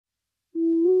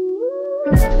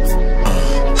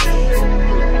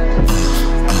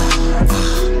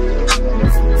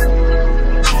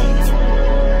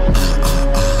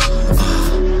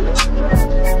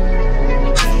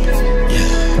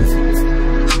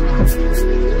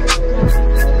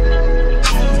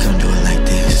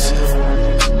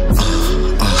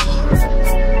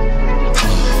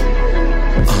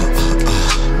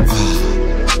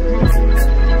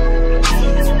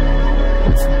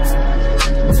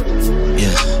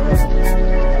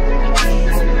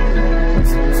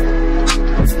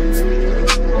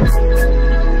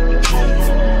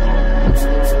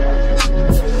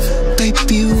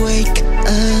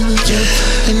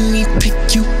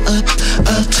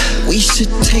We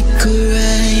should take a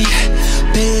ride,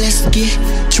 but let's get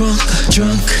drunk.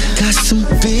 Got some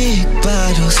big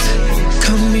bottles,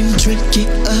 come and drink it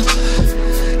up.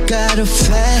 Got a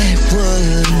fat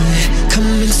one, come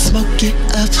and smoke it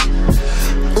up.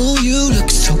 Ooh, you look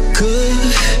so good,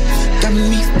 got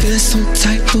me feeling some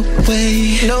type of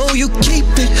way. No, you keep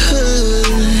it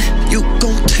hood, you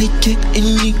gon' take it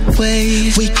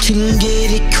anyway. We can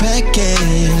get it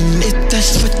crackin', if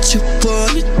that's what you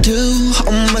wanna do.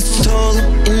 On my soul,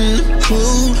 I'm in the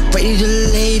mood, ready to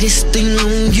lay this thing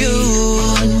on you.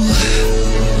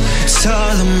 It's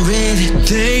all I'm really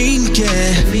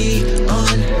thinking, me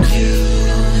on you.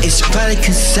 It's probably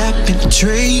 'cause I've been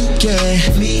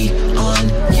drinking, me on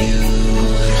you.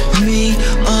 Me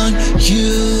on you,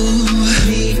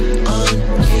 me on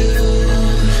you,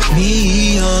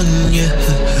 me on you.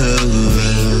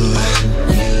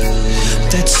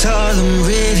 That's all I'm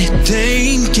really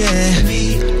thinking, me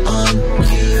on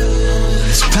you.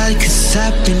 It's probably 'cause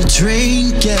I've been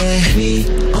drinking, me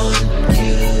on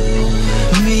you,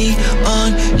 me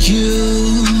on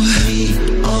you, me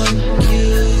on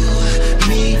you,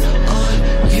 me on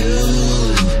you,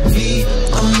 me.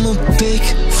 I'm a big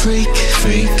freak.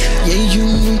 Yeah, you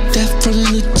knew that from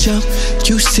the jump.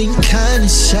 You seem kinda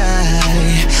shy,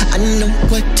 I know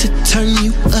what to turn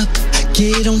you up.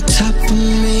 Get on top of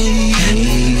me,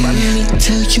 run me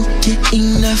till you get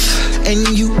enough, and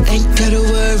you ain't gotta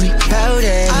worry about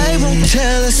it. I won't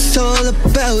tell us all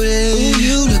about it. Ooh,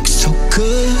 you look so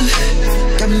good,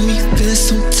 got me feeling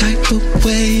some type of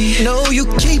way. No, you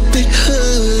keep it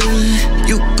hood,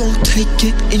 you gon' take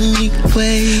it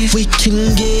anyway. We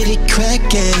can get it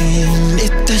crackin',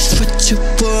 if that's what you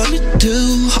wanna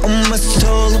do. On my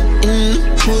soul, I'm in the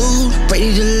mood,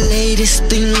 ready to lay this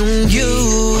thing on you.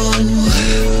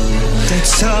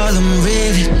 That's all I'm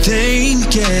really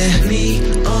thinking, me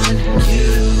on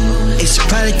you. It's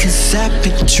probably 'cause I've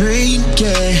been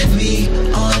drinking, me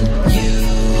on you,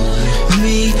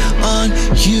 me on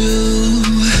you,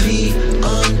 me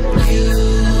on you,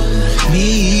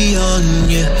 me on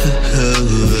you.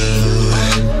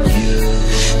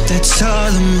 That's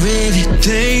all I'm really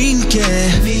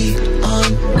thinking, me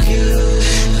on you.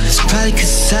 It's probably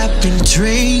 'cause I've been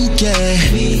drinking,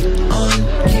 me on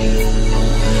you,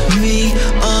 me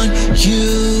on you,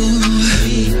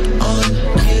 me on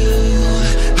you,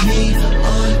 me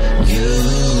on you,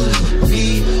 me.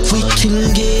 We can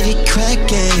get it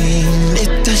crackin',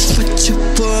 if that's what you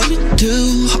wanna do.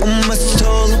 On my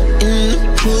soul, I'm in the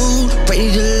mood, ready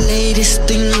to lay this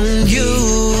thing on you.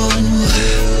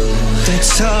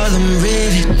 That's all I'm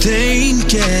really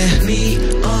thinking, me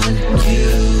on you.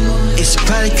 It's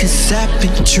probably 'cause I've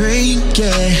been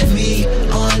drinking, me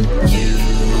on you,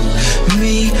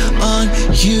 me on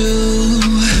you,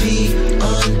 me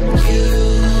on you,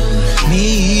 me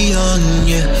on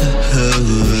you.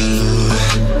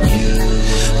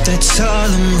 That's all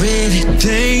I'm really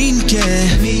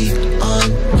thinking, me on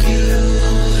you.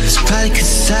 It's probably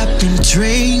 'cause I've been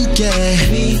drinking.